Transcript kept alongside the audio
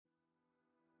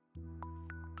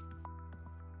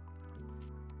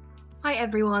Hi,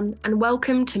 everyone, and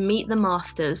welcome to Meet the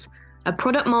Masters, a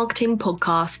product marketing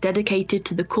podcast dedicated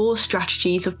to the core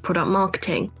strategies of product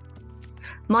marketing.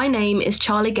 My name is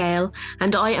Charlie Gale,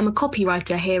 and I am a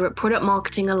copywriter here at Product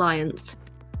Marketing Alliance.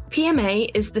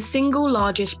 PMA is the single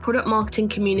largest product marketing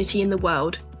community in the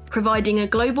world, providing a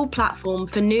global platform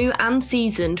for new and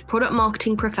seasoned product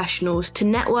marketing professionals to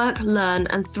network, learn,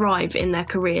 and thrive in their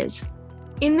careers.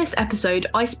 In this episode,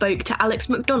 I spoke to Alex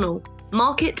McDonnell,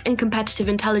 Market and Competitive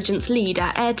Intelligence Lead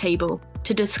at Airtable,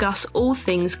 to discuss all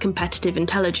things competitive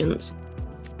intelligence.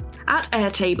 At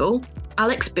Airtable,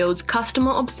 Alex builds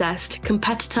customer-obsessed,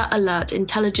 competitor alert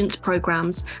intelligence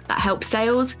programs that help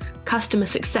sales, customer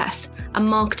success, and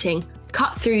marketing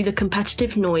cut through the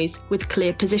competitive noise with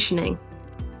clear positioning.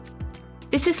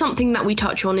 This is something that we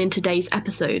touch on in today's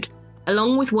episode,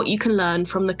 along with what you can learn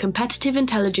from the Competitive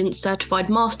Intelligence Certified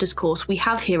Masters course we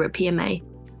have here at PMA,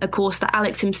 a course that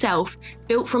Alex himself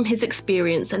built from his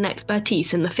experience and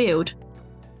expertise in the field.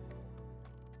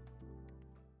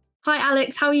 Hi,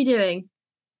 Alex. How are you doing?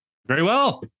 Very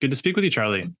well. Good to speak with you,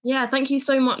 Charlie. Yeah, thank you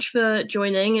so much for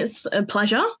joining. It's a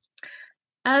pleasure.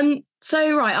 I'm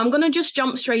going to just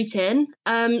jump straight in.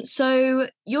 So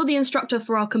you're the instructor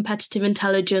for our Competitive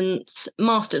Intelligence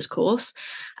Masters course.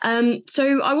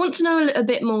 So I want to know a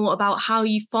bit more about how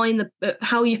you found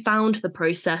the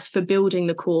process for building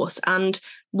the course and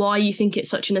why you think it's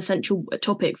such an essential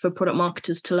topic for product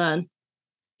marketers to learn.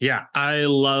 Yeah, I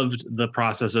loved the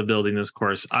process of building this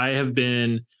course. I have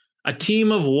been a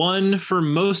team of one for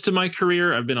most of my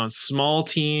career. I've been on small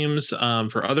teams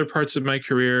for other parts of my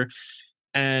career.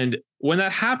 And when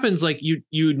that happens, like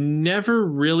you never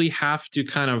really have to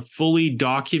kind of fully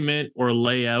document or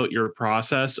lay out your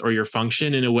process or your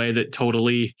function in a way that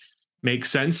totally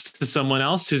makes sense to someone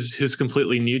else who's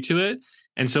completely new to it.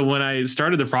 And so when I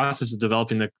started the process of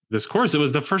developing this course, it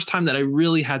was the first time that I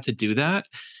really had to do that.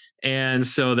 And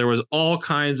so there was all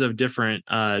kinds of different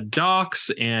docs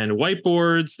and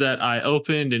whiteboards that I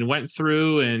opened and went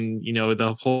through, and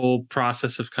the whole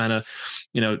process of kind of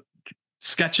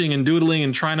sketching and doodling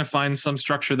and trying to find some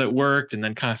structure that worked, and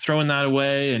then kind of throwing that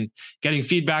away and getting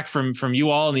feedback from you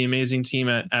all and the amazing team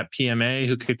at PMA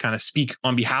who could kind of speak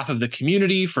on behalf of the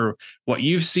community for what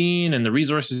you've seen and the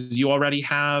resources you already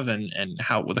have, and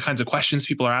how the kinds of questions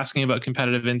people are asking about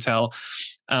competitive intel.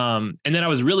 And then I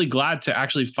was really glad to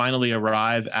actually finally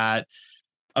arrive at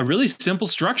a really simple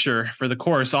structure for the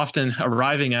course. Often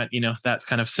arriving at, that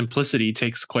kind of simplicity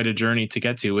takes quite a journey to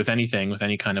get to with anything, with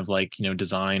any kind of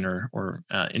design or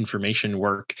information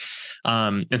work.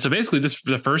 And so basically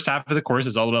the first half of the course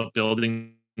is all about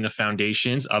building the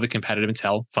foundations of a competitive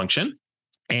intel function.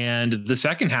 And the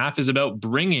second half is about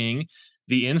bringing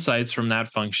the insights from that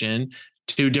function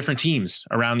to different teams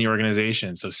around the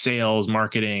organization. So sales,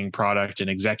 marketing, product, and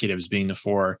executives being the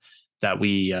four that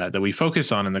we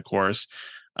focus on in the course.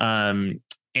 And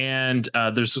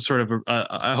there's a sort of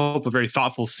I hope a very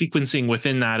thoughtful sequencing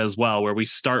within that as well, where we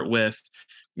start with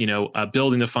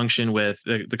building the function with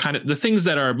the kind of the things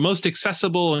that are most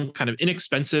accessible and kind of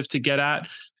inexpensive to get at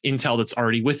intel that's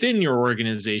already within your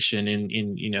organization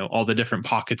in all the different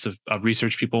pockets of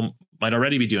research people might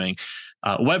already be doing,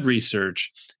 web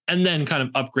research, and then kind of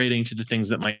upgrading to the things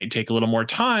that might take a little more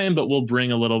time, but will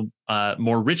bring a little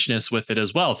more richness with it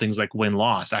as well. Things like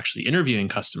win-loss, actually interviewing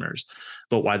customers,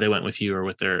 but why they went with you or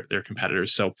with their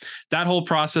competitors. So that whole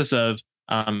process of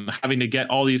having to get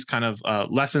all these kind of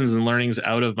lessons and learnings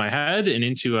out of my head and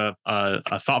into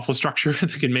a thoughtful structure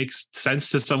that can make sense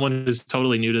to someone who's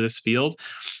totally new to this field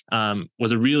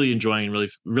was a really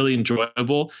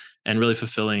enjoyable and really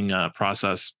fulfilling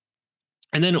process.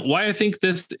 And then why I think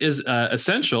this is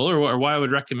essential, or why I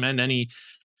would recommend any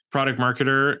product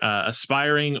marketer,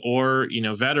 aspiring or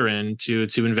veteran to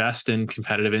invest in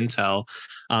competitive intel,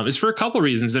 is for a couple of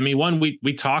reasons. I mean, one,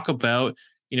 we talk about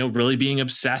really being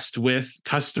obsessed with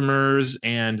customers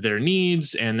and their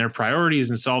needs and their priorities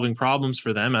and solving problems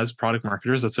for them as product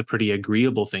marketers. That's a pretty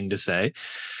agreeable thing to say.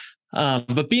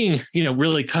 But being,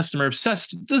 really customer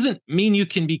obsessed doesn't mean you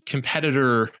can be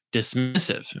competitor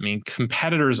dismissive. I mean,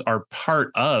 competitors are part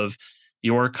of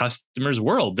your customer's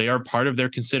world. They are part of their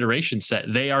consideration set.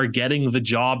 They are getting the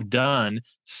job done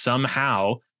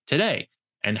somehow today.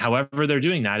 And however they're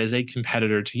doing that is a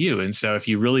competitor to you. And so if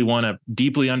you really want to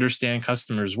deeply understand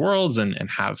customers' worlds and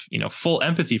have, full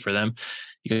empathy for them,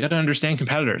 you got to understand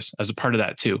competitors as a part of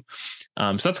that too.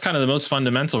 So that's kind of the most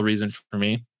fundamental reason for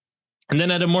me. And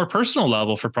then at a more personal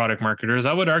level for product marketers,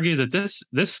 I would argue that this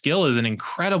skill is an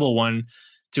incredible one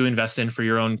to invest in for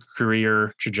your own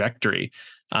career trajectory.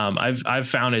 I've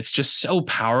found it's just so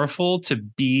powerful to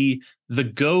be the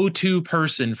go-to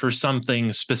person for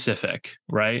something specific,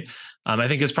 right? I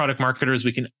think as product marketers,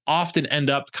 we can often end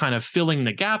up kind of filling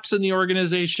the gaps in the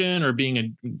organization or being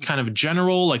a kind of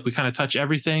general, like we kind of touch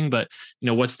everything, but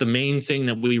what's the main thing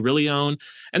that we really own?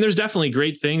 And there's definitely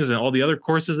great things and all the other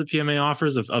courses that PMA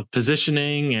offers of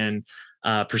positioning and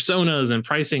personas and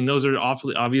pricing. Those are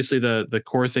obviously the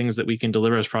core things that we can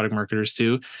deliver as product marketers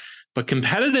too. But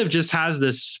competitive just has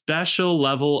this special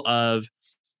level of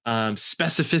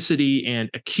specificity and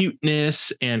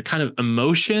acuteness and kind of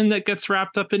emotion that gets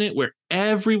wrapped up in it, where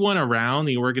everyone around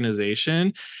the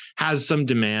organization has some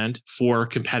demand for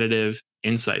competitive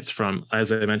insights from,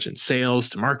 as I mentioned, sales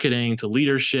to marketing to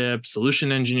leadership,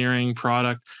 solution engineering,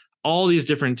 product. All these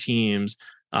different teams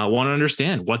want to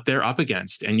understand what they're up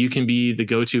against, and you can be the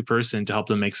go-to person to help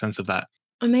them make sense of that.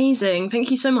 Amazing. Thank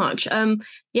you so much.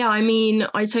 Yeah, I mean,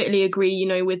 I totally agree,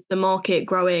 with the market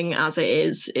growing as it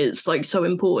is, it's like so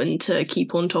important to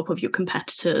keep on top of your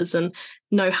competitors and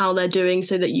know how they're doing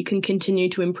so that you can continue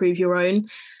to improve your own.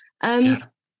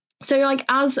 So like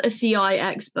as a CI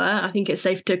expert, I think it's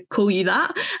safe to call you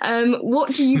that.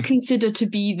 What do you consider to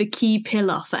be the key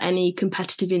pillar for any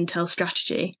competitive intel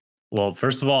strategy? Well,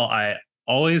 first of all, I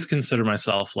always consider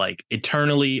myself like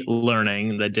eternally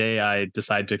learning. The day I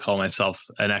decide to call myself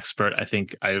an expert, I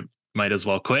think I might as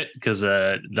well quit, because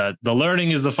the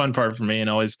learning is the fun part for me, and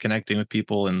always connecting with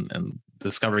people and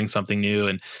discovering something new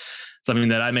and something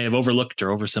that I may have overlooked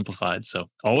or oversimplified. So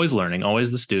always learning,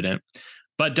 always the student,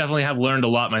 but definitely have learned a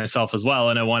lot myself as well.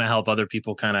 And I want to help other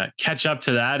people kind of catch up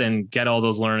to that and get all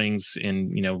those learnings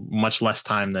in, much less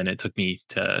time than it took me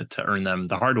to earn them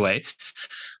the hard way.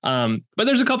 But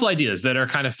there's a couple ideas that are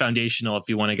kind of foundational if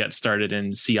you want to get started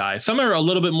in CI. Some are a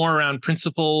little bit more around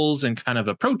principles and kind of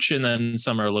approach, and then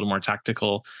some are a little more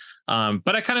tactical.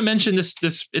 But I kind of mentioned this,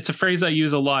 it's a phrase I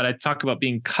use a lot. I talk about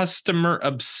being customer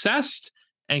obsessed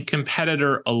and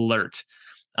competitor alert,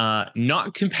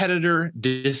 not competitor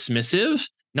dismissive,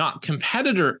 not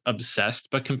competitor obsessed,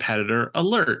 but competitor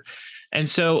alert. And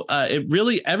so it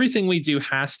really, everything we do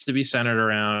has to be centered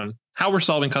around how we're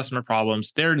solving customer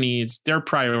problems, their needs, their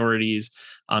priorities,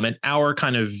 and our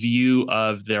kind of view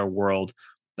of their world.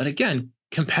 But again,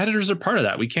 competitors are part of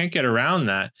that. We can't get around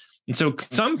that. And so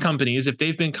some companies, if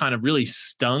they've been kind of really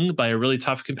stung by a really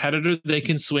tough competitor, they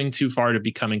can swing too far to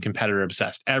becoming competitor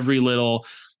obsessed. Every little,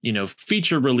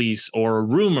 feature release or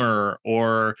rumor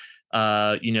or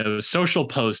social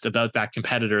post about that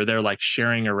competitor, they're like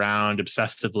sharing around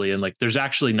obsessively. And like, there's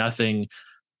actually nothing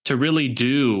to really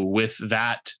do with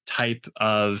that type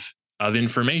of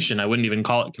information. I wouldn't even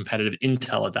call it competitive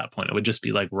intel at that point. It would just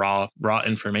be like raw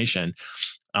information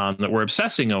that we're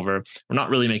obsessing over. We're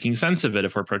not really making sense of it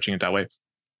if we're approaching it that way.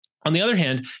 On the other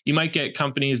hand, you might get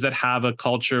companies that have a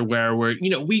culture where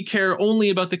we care only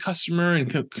about the customer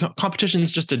and competition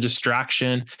is just a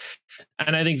distraction.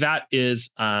 And I think that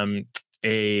is an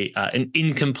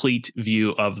incomplete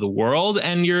view of the world.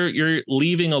 And you're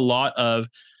leaving a lot of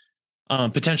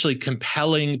potentially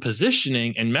compelling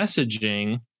positioning and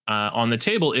messaging on the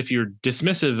table if you're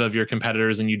dismissive of your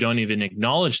competitors and you don't even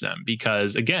acknowledge them.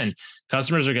 Because again,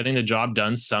 customers are getting the job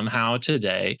done somehow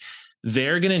today.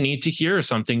 They're going to need to hear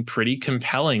something pretty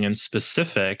compelling and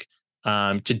specific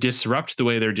to disrupt the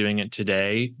way they're doing it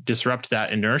today, disrupt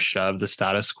that inertia of the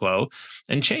status quo,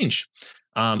 and change.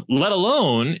 Let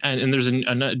alone, and there's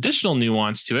an additional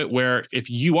nuance to it, where if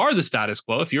you are the status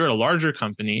quo, if you're at a larger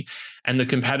company and the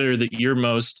competitor that you're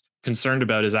most concerned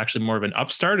about is actually more of an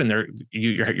upstart and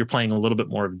you're playing a little bit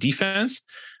more of defense,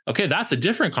 okay, that's a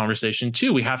different conversation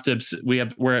too. We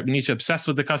need to obsess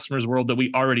with the customer's world that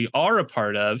we already are a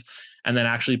part of, and then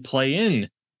actually play in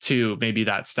to maybe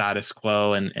that status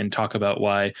quo and talk about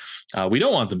why we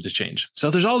don't want them to change.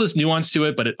 So there's all this nuance to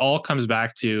it, but it all comes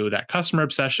back to that customer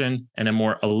obsession and a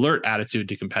more alert attitude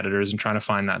to competitors and trying to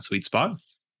find that sweet spot.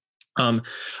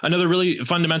 Another really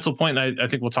fundamental point that I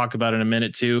think we'll talk about in a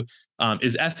minute too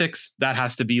is ethics. That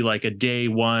has to be like a day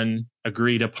one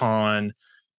agreed upon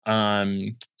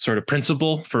sort of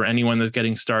principle for anyone that's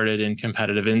getting started in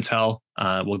competitive intel.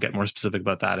 We'll get more specific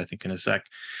about that, I think, in a sec.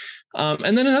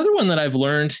 And then another one that I've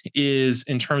learned is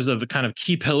in terms of the kind of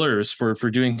key pillars for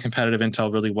doing competitive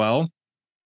intel really well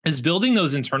is building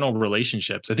those internal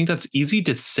relationships. I think that's easy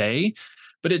to say,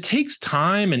 but it takes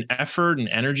time and effort and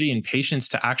energy and patience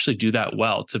to actually do that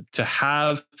well, to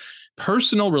have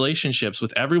personal relationships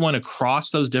with everyone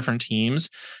across those different teams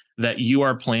that you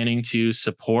are planning to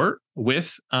support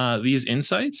with these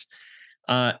insights.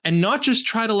 and not just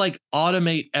try to like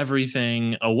automate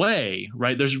everything away,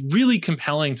 right? There's really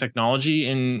compelling technology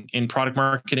in product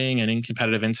marketing and in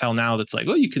competitive intel now that's like,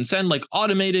 oh, you can send like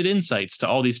automated insights to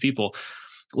all these people.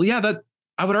 Well, yeah, that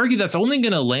I would argue that's only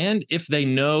going to land if they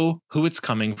know who it's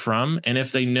coming from and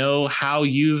if they know how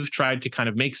you've tried to kind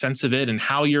of make sense of it and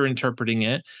how you're interpreting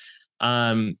it.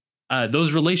 um,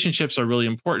 those relationships are really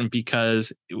important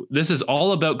because this is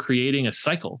all about creating a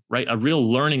cycle, right? A real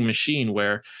learning machine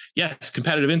where, yes,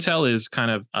 competitive intel is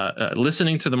kind of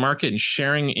listening to the market and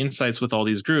sharing insights with all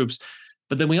these groups.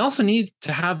 But then we also need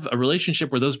to have a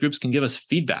relationship where those groups can give us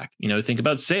feedback. Think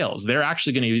about sales. They're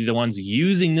actually going to be the ones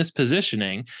using this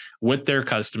positioning with their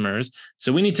customers.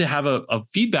 So we need to have a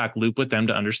feedback loop with them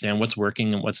to understand what's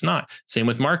working and what's not. Same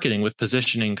with marketing, with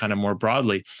positioning kind of more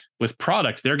broadly. With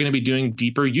product, they're going to be doing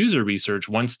deeper user research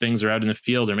once things are out in the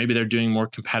field, or maybe they're doing more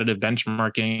competitive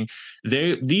benchmarking.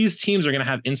 These teams are going to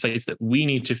have insights that we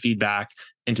need to feed back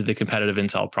into the competitive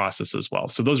intel process as well.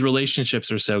 So those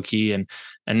relationships are so key, and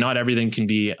not everything can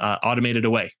be automated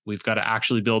away. We've got to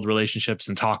actually build relationships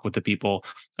and talk with the people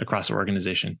across the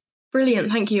organization.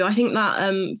 Brilliant, thank you. I think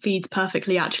that feeds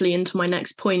perfectly actually into my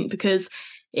next point, because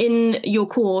in your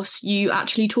course you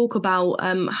actually talk about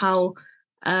how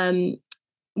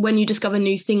when you discover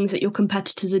new things that your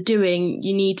competitors are doing,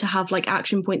 you need to have like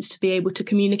action points to be able to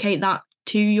communicate that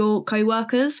to your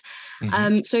co-workers.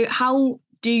 Mm-hmm. So how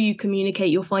do you communicate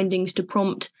your findings to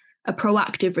prompt a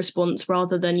proactive response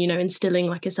rather than, instilling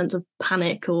like a sense of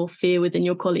panic or fear within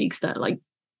your colleagues that like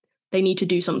they need to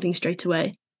do something straight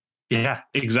away? Yeah,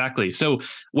 exactly. So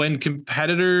when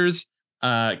competitors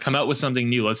come out with something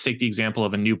new, let's take the example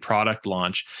of a new product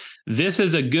launch. This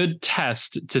is a good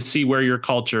test to see where your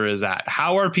culture is at.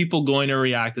 How are people going to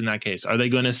react in that case? Are they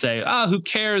going to say, who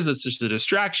cares? It's just a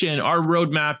distraction. Our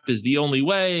roadmap is the only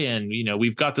way. And,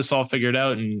 we've got this all figured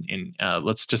out and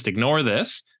let's just ignore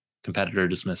this. Competitor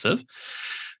dismissive.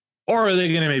 Or are they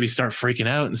going to maybe start freaking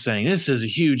out and saying, this is a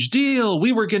huge deal.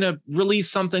 We were going to release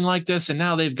something like this and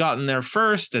now they've gotten there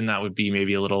first. And that would be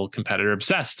maybe a little competitor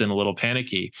obsessed and a little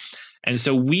panicky. And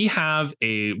so we have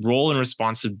a role and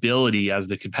responsibility as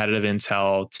the competitive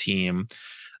intel team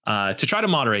to try to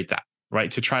moderate that, right?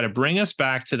 To try to bring us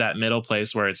back to that middle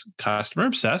place where it's customer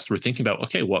obsessed. We're thinking about,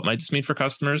 okay, what might this mean for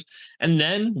customers? And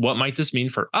then what might this mean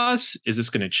for us? Is this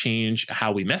going to change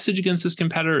how we message against this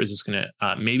competitor? Is this going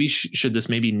to should this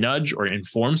maybe nudge or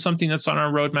inform something that's on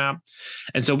our roadmap?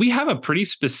 And so we have a pretty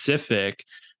specific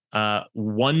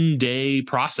one-day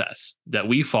process that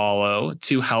we follow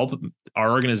to help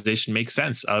our organization make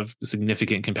sense of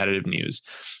significant competitive news.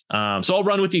 So I'll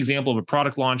run with the example of a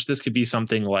product launch. This could be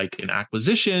something like an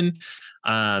acquisition,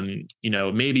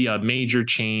 maybe a major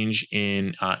change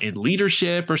in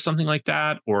leadership or something like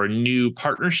that, or a new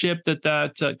partnership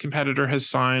that competitor has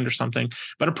signed or something.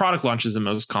 But a product launch is the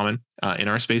most common in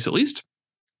our space, at least.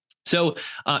 So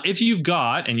if you've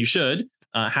got, and you should,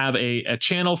 have a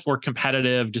channel for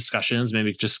competitive discussions,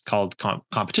 maybe just called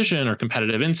competition or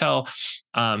competitive intel,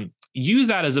 use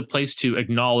that as a place to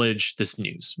acknowledge this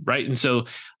news, right? And so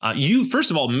you,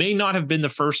 first of all, may not have been the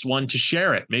first one to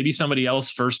share it. Maybe somebody else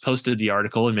first posted the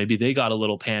article and maybe they got a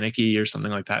little panicky or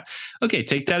something like that. Okay,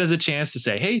 take that as a chance to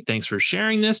say, hey, thanks for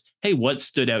sharing this. Hey, what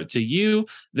stood out to you?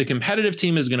 The competitive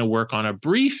team is going to work on a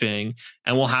briefing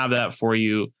and we'll have that for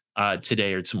you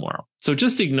today or tomorrow. So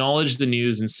just acknowledge the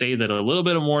news and say that a little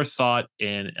bit of more thought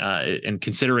and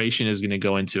consideration is going to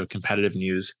go into a competitive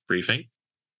news briefing.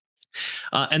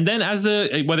 And then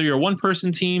whether you're a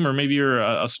one-person team or maybe you're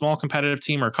a small competitive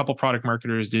team or a couple product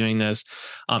marketers doing this,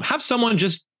 have someone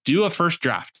just do a first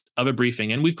draft of a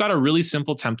briefing. And we've got a really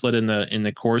simple template in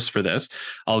the course for this.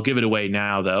 I'll give it away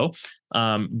now, though.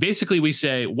 Basically, we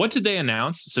say, what did they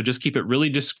announce? So just keep it really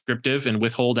descriptive and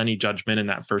withhold any judgment in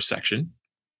that first section.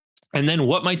 And then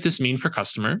what might this mean for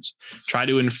customers? Try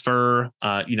to infer,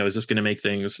 is this going to make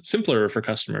things simpler for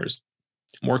customers?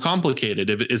 More complicated?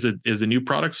 Is the new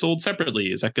product sold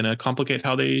separately? Is that going to complicate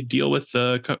how they deal with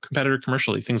the competitor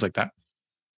commercially? Things like that.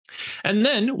 And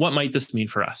then what might this mean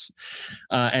for us?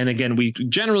 And again, we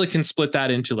generally can split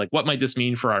that into like, what might this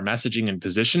mean for our messaging and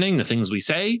positioning, the things we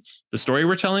say, the story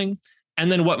we're telling? And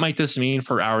then what might this mean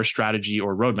for our strategy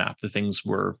or roadmap, the things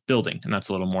we're building? And that's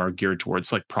a little more geared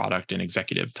towards like product and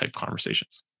executive type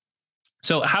conversations.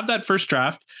 So have that first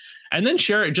draft and then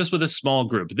share it just with a small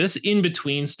group. This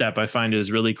in-between step I find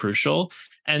is really crucial.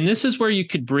 And this is where you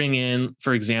could bring in,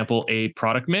 for example, a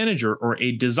product manager or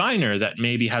a designer that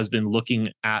maybe has been looking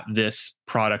at this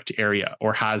product area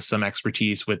or has some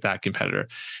expertise with that competitor.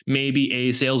 Maybe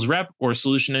a sales rep or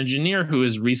solution engineer who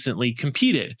has recently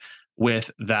competed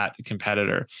with that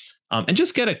competitor. And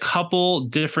just get a couple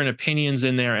different opinions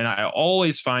in there. And I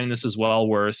always find this is well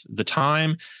worth the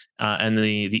time, and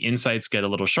the insights get a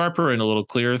little sharper and a little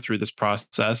clearer through this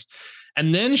process.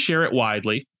 And then share it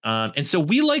widely. And so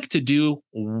we like to do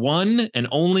one and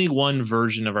only one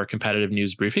version of our competitive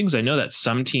news briefings. I know that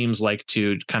some teams like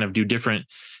to kind of do different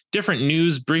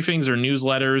news briefings or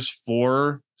newsletters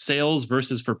for sales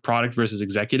versus for product versus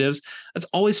executives. That's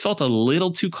always felt a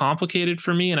little too complicated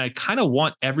for me. And I kind of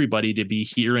want everybody to be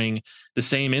hearing the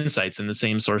same insights and the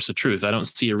same source of truth. I don't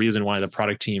see a reason why the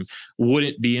product team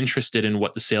wouldn't be interested in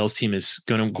what the sales team is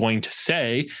going to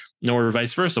say, nor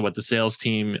vice versa, what the sales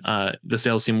team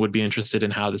would be interested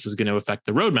in how this is going to affect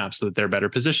the roadmap so that they're better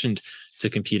positioned to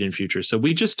compete in future. So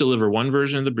we just deliver one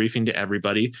version of the briefing to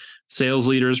everybody. Sales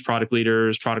leaders, product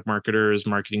marketers,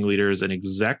 marketing leaders, and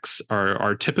execs are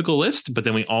our typical list. But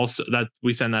then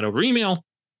we send that over email.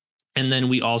 And then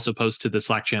we also post to the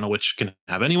Slack channel, which can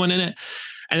have anyone in it.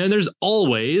 And then there's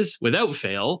always, without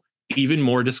fail, even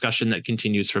more discussion that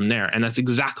continues from there. And that's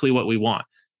exactly what we want.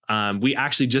 We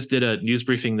actually just did a news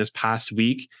briefing this past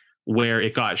week where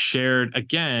it got shared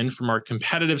again from our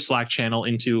competitive Slack channel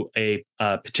into a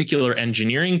particular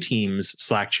engineering team's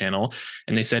Slack channel.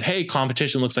 And they said, hey,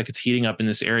 competition looks like it's heating up in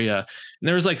this area. And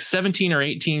there was like 17 or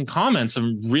 18 comments,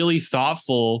 some really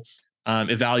thoughtful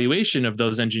evaluation of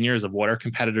those engineers of what our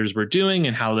competitors were doing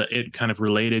and how it kind of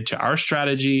related to our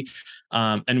strategy.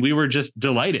 And we were just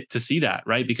delighted to see that,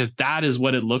 right? Because that is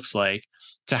what it looks like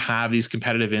to have these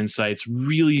competitive insights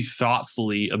really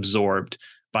thoughtfully absorbed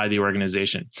by the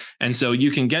organization. And so you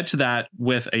can get to that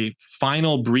with a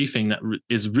final briefing that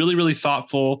is really, really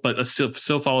thoughtful, but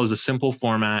still follows a simple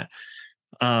format.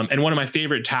 And one of my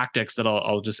favorite tactics that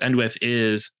I'll just end with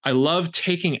is I love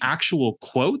taking actual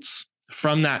quotes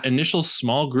from that initial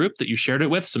small group that you shared it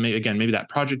with. So maybe that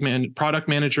product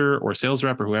manager or sales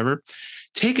rep or whoever,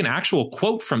 take an actual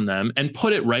quote from them and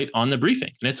put it right on the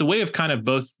briefing. And it's a way of kind of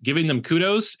both giving them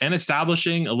kudos and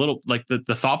establishing a little like the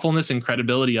thoughtfulness and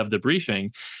credibility of the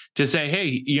briefing to say,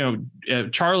 hey,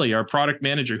 Charlie, our product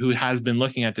manager who has been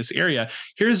looking at this area,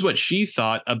 here's what she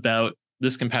thought about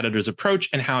this competitor's approach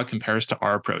and how it compares to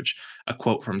our approach. A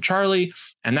quote from Charlie,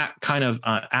 and that kind of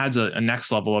adds a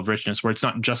next level of richness where it's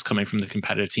not just coming from the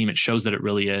competitive team. It shows that it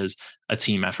really is a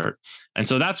team effort. And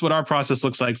so that's what our process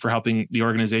looks like for helping the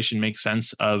organization make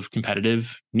sense of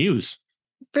competitive news.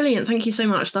 Brilliant. Thank you so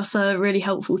much. That's really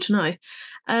helpful to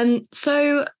know.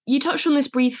 So you touched on this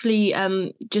briefly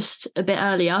just a bit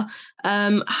earlier,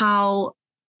 how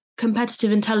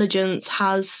competitive intelligence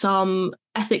has some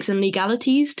ethics and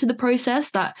legalities to the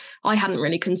process that I hadn't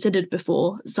really considered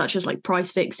before, such as like price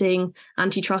fixing,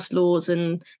 antitrust laws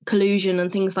and collusion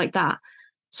and things like that.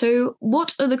 So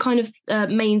what are the kind of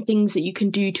main things that you can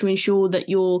do to ensure that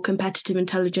your competitive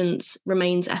intelligence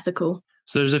remains ethical?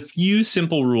 So there's a few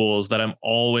simple rules that I'm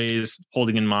always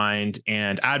holding in mind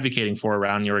and advocating for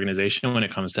around the organization when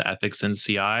it comes to ethics and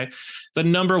CI. The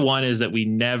number one is that we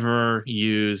never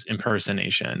use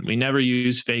impersonation. We never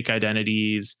use fake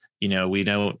identities. We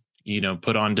don't,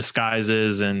 put on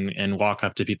disguises and walk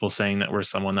up to people saying that we're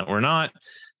someone that we're not.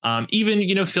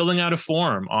 Even, filling out a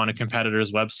form on a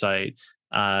competitor's website,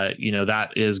 that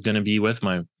is going to be with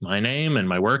my name and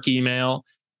my work email.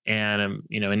 And,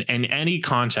 in any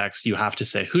context, you have to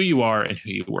say who you are and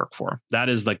who you work for. That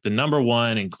is like the number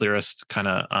one and clearest kind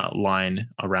of line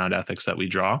around ethics that we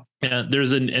draw. And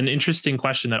there's an interesting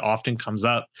question that often comes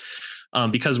up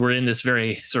because we're in this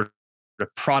very sort of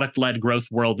product-led growth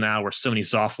world now where so many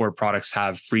software products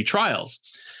have free trials.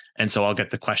 And so I'll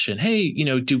get the question, hey,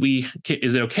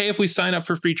 is it okay if we sign up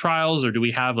for free trials, or do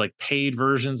we have like paid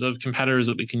versions of competitors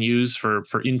that we can use for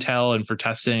intel and for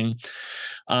testing?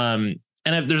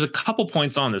 And there's a couple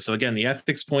points on this. So again, the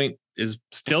ethics point is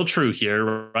still true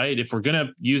here, right? If we're going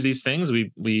to use these things,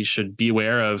 we should be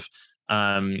aware of,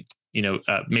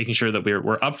 making sure that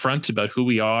we're upfront about who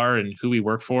we are and who we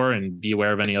work for, and be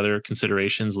aware of any other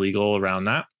considerations legal around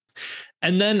that.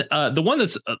 And then the one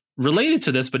that's related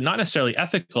to this, but not necessarily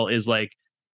ethical, is like,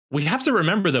 we have to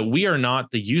remember that we are not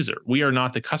the user. We are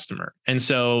not the customer. And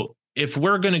so if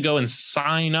we're going to go and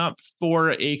sign up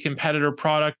for a competitor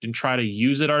product and try to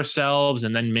use it ourselves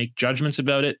and then make judgments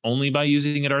about it only by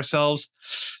using it ourselves,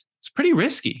 it's pretty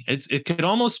risky. It could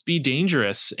almost be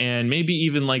dangerous and maybe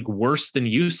even like worse than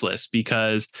useless,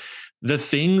 because the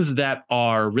things that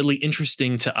are really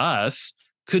interesting to us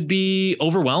could be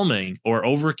overwhelming or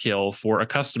overkill for a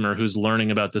customer who's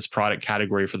learning about this product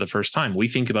category for the first time. We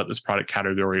think about this product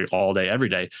category all day, every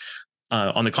day.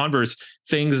 on the converse,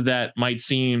 things that might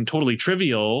seem totally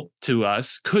trivial to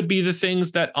us could be the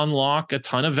things that unlock a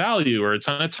ton of value or a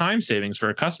ton of time savings for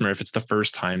a customer if it's the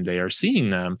first time they are seeing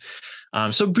them.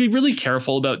 So be really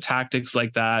careful about tactics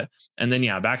like that. And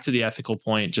then, back to the ethical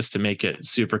point, just to make it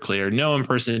super clear, no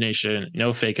impersonation,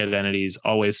 no fake identities,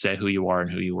 always say who you are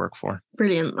and who you work for.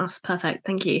 Brilliant. That's perfect.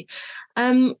 Thank you.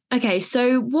 Okay,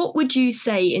 so what would you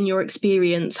say in your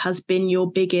experience has been your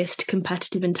biggest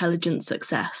competitive intelligence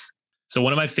success? So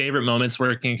one of my favorite moments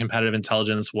working in competitive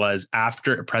intelligence was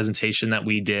after a presentation that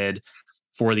we did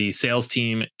for the sales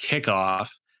team kickoff.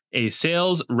 A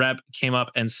sales rep came up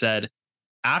and said,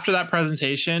 after that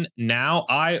presentation, now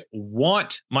I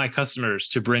want my customers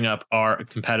to bring up our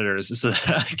competitors so that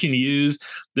I can use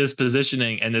this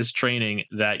positioning and this training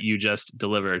that you just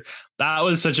delivered. That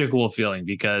was such a cool feeling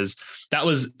because that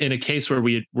was in a case where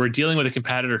we were dealing with a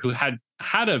competitor who had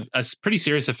a pretty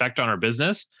serious effect on our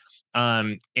business,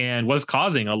 and was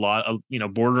causing a lot of,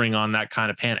 bordering on that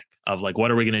kind of panic of like, what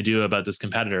are we going to do about this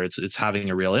competitor? It's having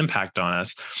a real impact on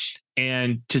us.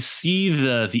 And to see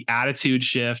the attitude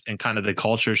shift and kind of the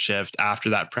culture shift after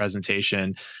that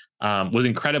presentation was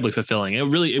incredibly fulfilling.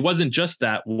 It wasn't just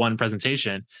that one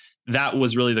presentation. That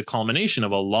was really the culmination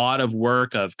of a lot of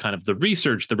work of kind of the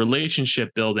research, the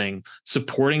relationship building,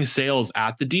 supporting sales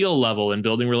at the deal level and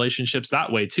building relationships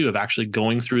that way too, of actually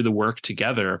going through the work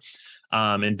together.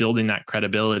 And building that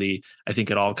credibility. I think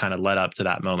it all kind of led up to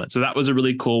that moment. So that was a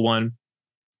really cool one.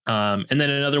 And then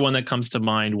another one that comes to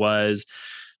mind was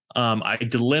I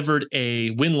delivered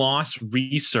a win-loss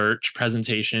research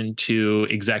presentation to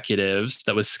executives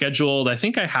that was scheduled. I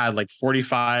think I had like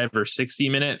 45 or 60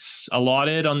 minutes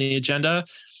allotted on the agenda.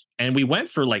 And we went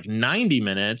for like 90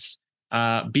 minutes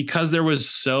because there was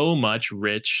so much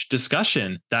rich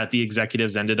discussion that the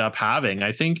executives ended up having.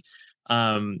 I think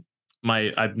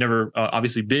I've never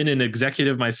obviously been an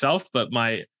executive myself, but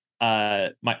my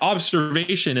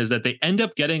observation is that they end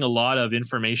up getting a lot of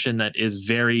information that is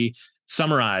very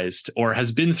summarized or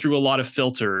has been through a lot of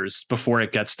filters before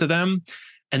it gets to them.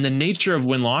 And the nature of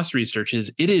win-loss research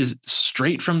is it is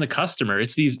straight from the customer.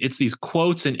 It's these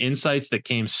quotes and insights that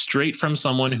came straight from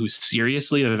someone who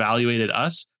seriously evaluated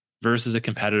us versus a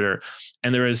competitor.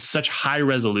 And there is such high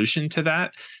resolution to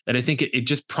that I think it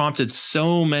just prompted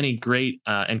so many great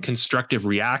and constructive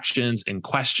reactions and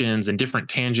questions and different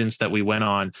tangents that we went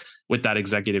on with that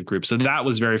executive group. So that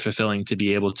was very fulfilling to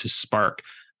be able to spark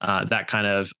that kind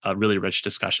of really rich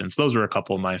discussions. Those were a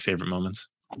couple of my favorite moments.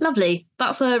 Lovely.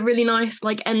 That's a really nice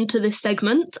end to this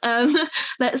segment.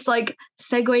 Let's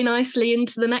segue nicely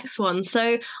into the next one.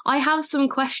 So I have some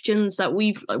questions that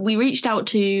we reached out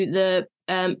to the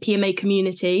PMA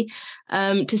community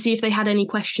to see if they had any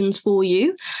questions for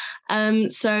you.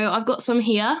 So I've got some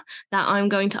here that I'm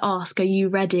going to ask. Are you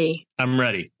ready? I'm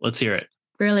ready. Let's hear it.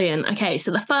 Brilliant. Okay, so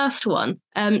the first one.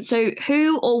 So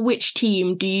who or which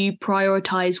team do you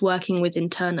prioritize working with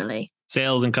internally?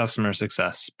 Sales and customer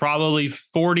success, probably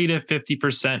 40 to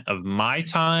 50% of my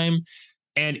time.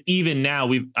 And even now,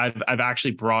 I've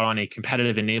actually brought on a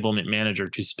competitive enablement manager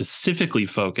to specifically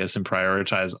focus and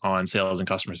prioritize on sales and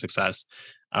customer success.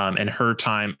 And her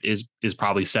time is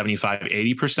probably 75,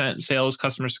 80% sales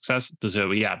customer success.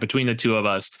 So between the two of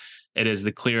us, it is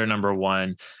the clear number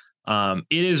one. It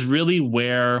is really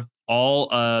where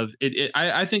all of it.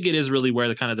 I think it is really where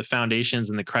the kind of the foundations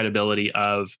and the credibility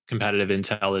of competitive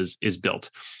intel is built.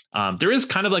 There is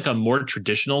kind of like a more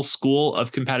traditional school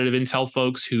of competitive intel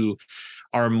folks who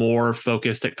are more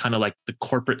focused at kind of like the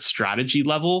corporate strategy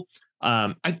level.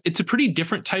 It's a pretty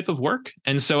different type of work.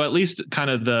 And so at least kind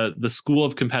of the school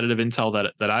of competitive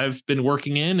intel that I've been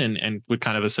working in and would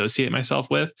kind of associate myself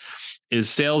with is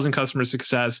sales and customer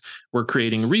success. We're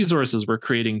creating resources, we're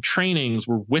creating trainings,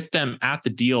 we're with them at the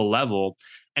deal level.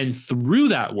 And through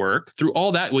that work, through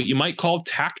all that, what you might call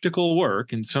tactical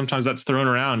work, and sometimes that's thrown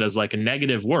around as like a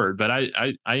negative word, but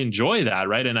I enjoy that,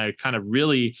 right? And I kind of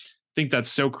really think that's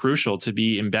so crucial to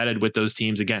be embedded with those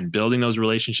teams, again, building those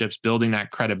relationships, building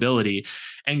that credibility,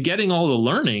 and getting all the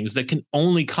learnings that can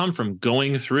only come from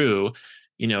going through,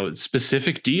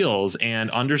 specific deals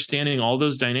and understanding all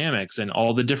those dynamics and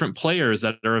all the different players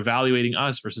that are evaluating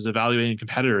us versus evaluating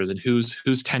competitors and who's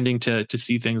tending to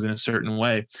see things in a certain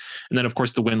way. And then, of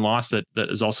course, the win-loss that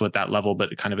is also at that level,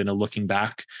 but kind of in a looking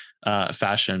back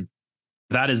fashion.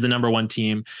 That is the number one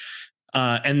team.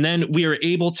 And then we are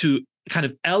able to kind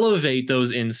of elevate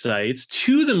those insights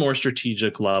to the more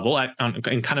strategic level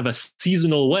in kind of a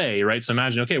seasonal way, right? So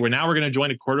imagine, okay, we're going to join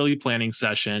a quarterly planning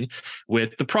session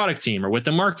with the product team or with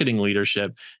the marketing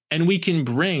leadership, and we can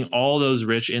bring all those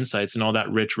rich insights and all that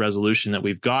rich resolution that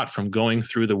we've got from going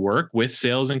through the work with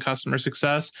sales and customer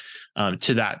success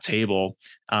to that table.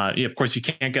 Of course, you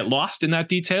can't get lost in that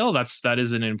detail. That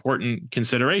is an important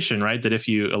consideration, right? That if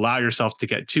you allow yourself to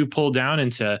get too pulled down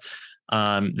into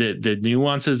the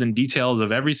nuances and details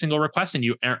of every single request, and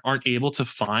you aren't able to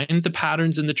find the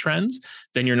patterns and the trends,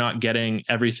 then you're not getting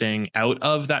everything out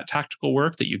of that tactical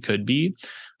work that you could be.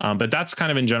 But that's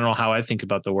kind of in general how I think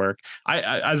about the work.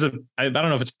 I don't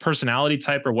know if it's personality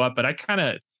type or what, but I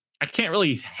can't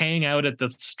really hang out at the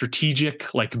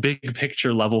strategic, like big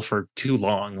picture level for too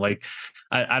long. Like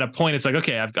at a point, it's like,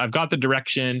 okay, I've got the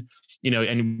direction,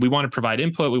 and we want to provide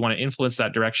input. We want to influence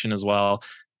that direction as well.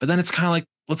 But then it's kind of like,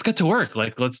 let's get to work.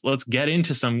 Like let's get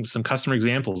into some customer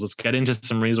examples. Let's get into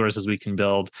some resources we can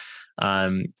build,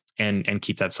 and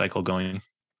keep that cycle going.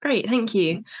 Great, thank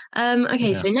you.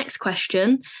 Okay, so next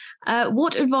question.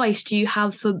 What advice do you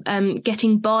have for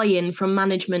getting buy-in from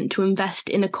management to invest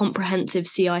in a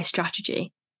comprehensive CI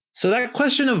strategy? So that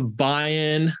question of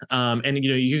buy-in,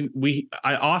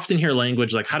 I often hear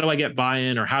language like, how do I get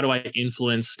buy-in, or how do I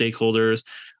influence stakeholders?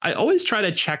 I always try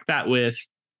to check that with,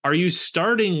 are you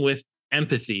starting with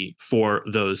empathy for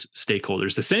those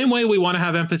stakeholders? The same way we want to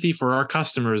have empathy for our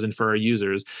customers and for our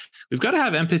users, we've got to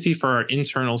have empathy for our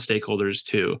internal stakeholders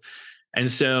too. And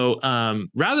so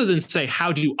rather than say,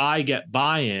 how do I get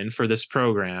buy-in for this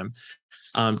program,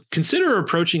 consider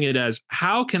approaching it as,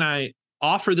 how can I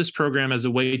offer this program as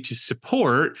a way to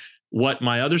support what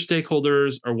my other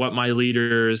stakeholders or what my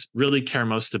leaders really care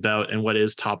most about and what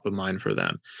is top of mind for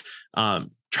them.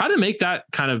 Try to make that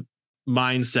kind of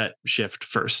mindset shift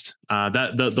first.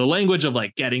 That the language of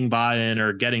like getting buy-in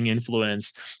or getting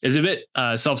influence is a bit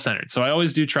self-centered. So I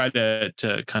always do try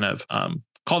to kind of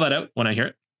call that out when I hear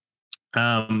it.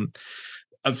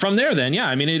 From there, then,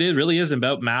 it really is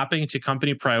about mapping to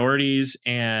company priorities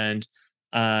and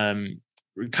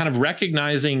kind of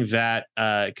recognizing that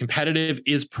competitive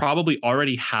is probably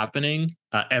already happening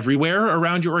everywhere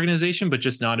around your organization, but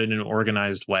just not in an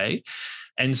organized way.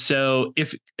 And so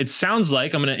if it sounds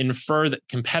like, I'm going to infer that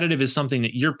competitive is something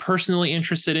that you're personally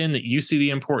interested in, that you see the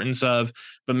importance of,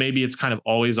 but maybe it's kind of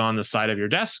always on the side of your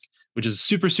desk, which is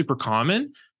super, super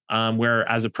common. Where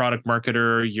as a product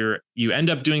marketer, you end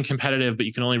up doing competitive, but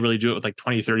you can only really do it with like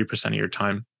 20, 30% of your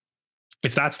time.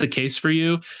 If that's the case for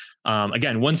you,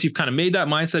 again, once you've kind of made that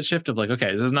mindset shift of like,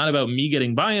 okay, this is not about me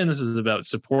getting buy-in, this is about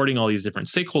supporting all these different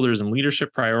stakeholders and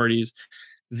leadership priorities,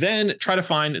 then try to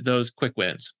find those quick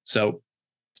wins. So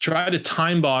try to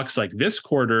time box, like, this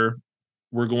quarter,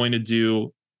 we're going to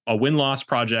do a win-loss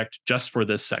project just for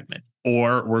this segment,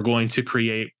 or we're going to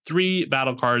create 3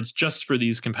 battle cards just for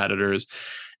these competitors.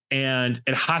 And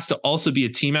it has to also be a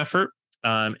team effort.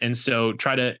 And so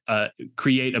try to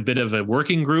create a bit of a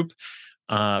working group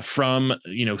from,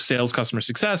 sales, customer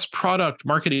success, product,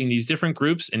 marketing, these different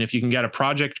groups. And if you can get a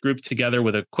project group together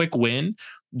with a quick win,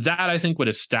 that I think would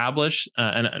establish,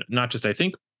 and not just I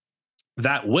think,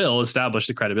 that will establish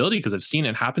the credibility, because I've seen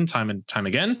it happen time and time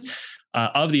again,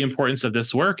 of the importance of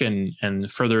this work, and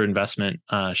further investment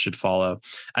should follow.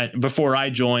 Before I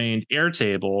joined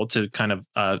Airtable to kind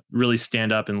of really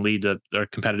stand up and lead the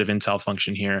competitive intel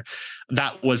function here,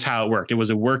 that was how it worked. It was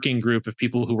a working group of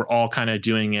people who were all kind of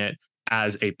doing it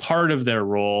as a part of their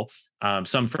role.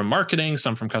 Some from marketing,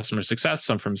 some from customer success,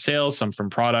 some from sales, some from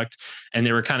product. And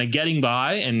they were kind of getting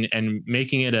by and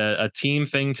making it a team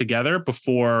thing together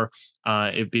before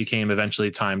it became eventually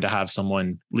time to have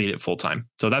someone lead it full time.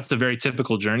 So that's a very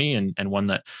typical journey, and one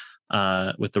that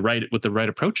with the right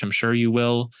approach, I'm sure you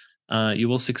will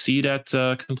succeed at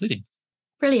completing.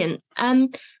 Brilliant.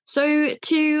 So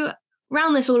to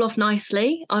round this all off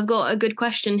nicely, I've got a good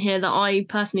question here that I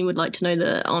personally would like to know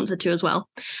the answer to as well.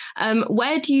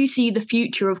 Where do you see the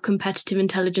future of competitive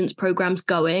intelligence programs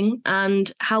going,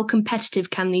 and how competitive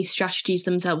can these strategies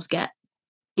themselves get?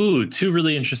 Ooh, 2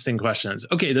 really interesting questions.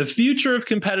 Okay, the future of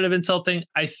competitive intel thing.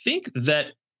 I think that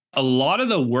a lot of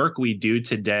the work we do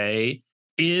today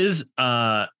is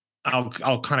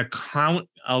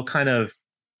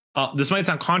this might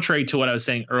sound contrary to what I was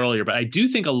saying earlier, but I do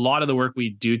think a lot of the work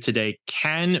we do today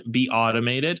can be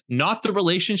automated, not the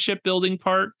relationship building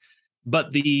part,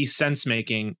 but the sense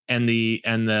making and the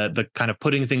kind of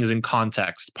putting things in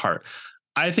context part.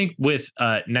 I think with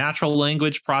natural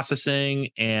language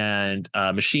processing and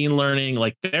machine learning,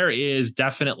 like, there is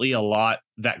definitely a lot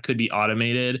that could be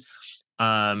automated.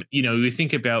 We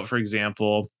think about, for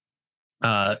example,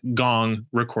 Gong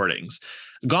recordings.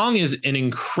 Gong is an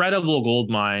incredible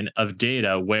goldmine of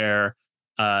data where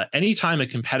anytime a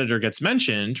competitor gets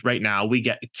mentioned, right now we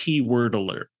get a keyword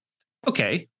alert.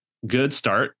 Okay, good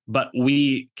start, but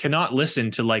we cannot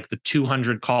listen to like the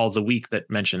 200 calls a week that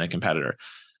mention a competitor.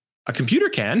 A computer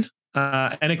can,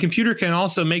 and a computer can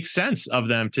also make sense of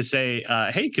them to say,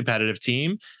 hey, competitive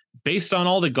team, based on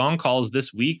all the Gong calls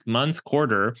this week, month,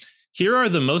 quarter, here are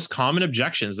the most common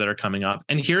objections that are coming up,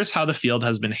 and here's how the field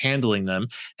has been handling them.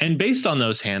 And based on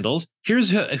those handles, here's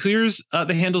the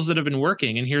handles that have been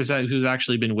working, and here's who's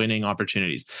actually been winning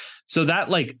opportunities. So that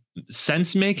like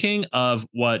sense making of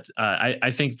what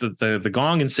I think the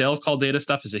Gong and sales call data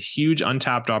stuff is a huge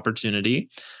untapped opportunity.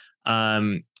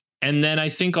 And then I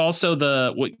think also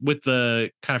with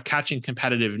the kind of catching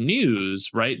competitive news,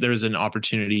 right? There's an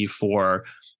opportunity for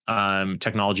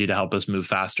technology to help us move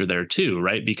faster there too,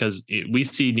 right? Because we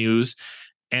see news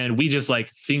and we just like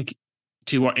think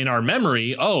in our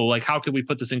memory, oh, like how could we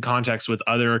put this in context with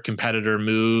other competitor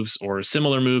moves or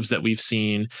similar moves that we've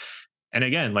seen? And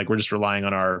again, like we're just relying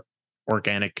on our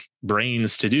organic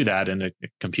brains to do that, and a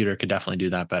computer could definitely do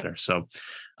that better. So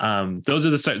those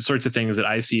are the sorts of things that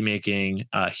I see making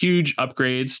huge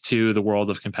upgrades to the world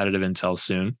of competitive intel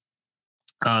soon.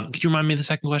 Could you remind me of the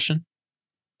second question?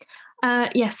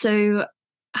 So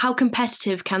how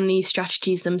competitive can these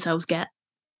strategies themselves get?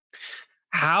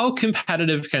 How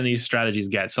competitive can these strategies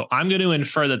get? So I'm going to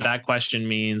infer that question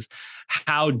means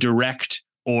how direct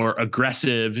or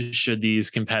aggressive should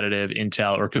these competitive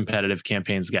intel or competitive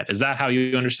campaigns get? Is that how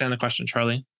you understand the question,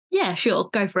 Charlie? Yeah, sure.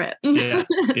 Go for it. Yeah.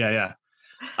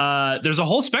 There's a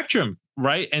whole spectrum,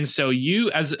 right? And so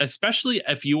especially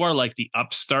if you are like the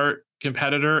upstart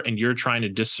competitor and you're trying to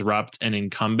disrupt an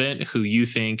incumbent who you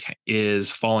think is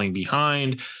falling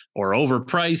behind or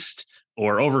overpriced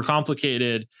or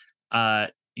overcomplicated,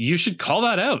 you should call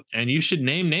that out and you should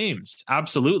name names.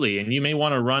 Absolutely. And you may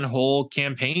want to run whole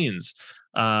campaigns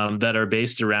that are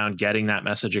based around getting that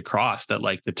message across that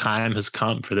like the time has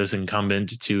come for this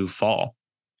incumbent to fall.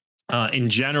 In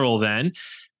general, then,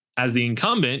 as the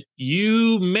incumbent,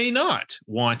 you may not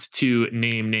want to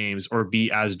name names or be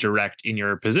as direct in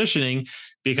your positioning,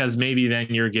 because maybe then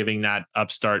you're giving that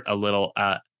upstart a little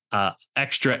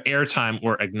extra airtime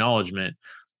or acknowledgement.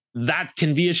 That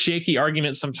can be a shaky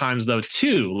argument sometimes, though,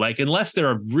 too. Like, unless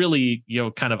they're a really,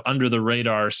 kind of under the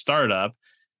radar startup,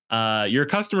 your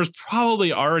customers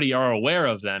probably already are aware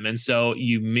of them. And so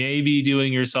you may be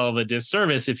doing yourself a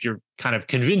disservice if you're kind of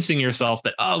convincing yourself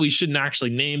that, we shouldn't actually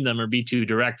name them or be too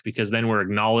direct, because then we're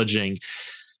acknowledging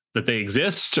that they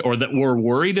exist or that we're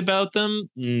worried about them.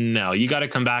 No, you got to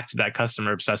come back to that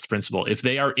customer obsessed principle. If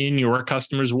they are in your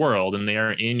customer's world and they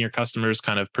are in your customer's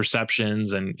kind of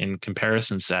perceptions and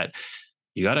comparison set,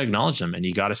 you got to acknowledge them and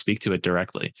you got to speak to it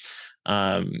directly.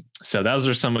 So those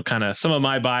are some of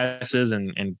my biases,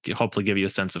 and hopefully give you a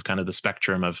sense of kind of the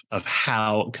spectrum of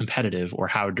how competitive or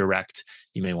how direct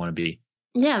you may want to be.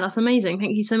 Yeah, that's amazing.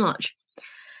 Thank you so much.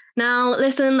 Now,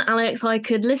 listen, Alex, I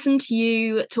could listen to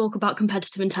you talk about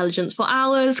competitive intelligence for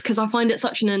hours, because I find it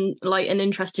such an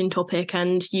interesting topic,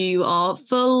 and you are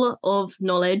full of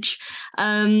knowledge.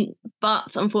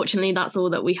 But unfortunately, that's all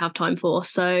that we have time for.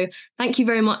 So thank you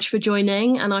very much for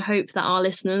joining, and I hope that our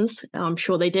listeners, I'm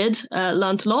sure they did,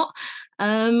 learned a lot.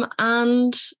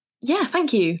 And yeah,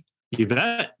 thank you. You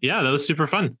bet. Yeah, that was super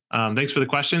fun. Thanks for the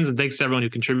questions, and thanks to everyone who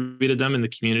contributed them in the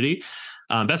community.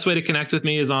 Best way to connect with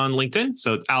me is on LinkedIn.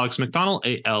 So it's Alex McDonnell,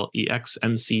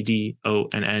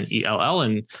 AlexMcDonnell. And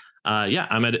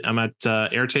I'm at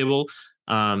Airtable.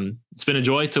 It's been a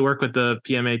joy to work with the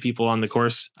PMA people on the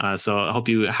course. So I hope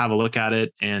you have a look at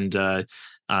it and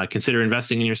consider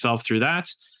investing in yourself through that.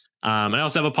 And I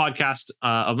also have a podcast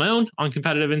of my own on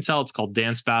competitive intel. It's called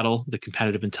Dance Battle, the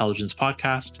Competitive Intelligence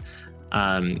Podcast,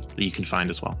 that you can find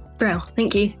as well. Brill,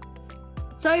 thank you.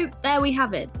 So there we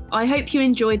have it. I hope you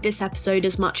enjoyed this episode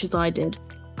as much as I did.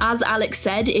 As Alex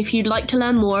said, if you'd like to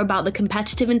learn more about the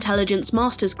Competitive Intelligence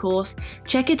Masters course,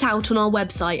 check it out on our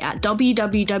website at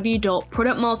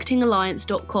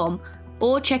www.productmarketingalliance.com,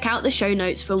 or check out the show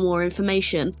notes for more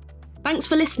information. Thanks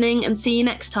for listening, and see you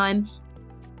next time.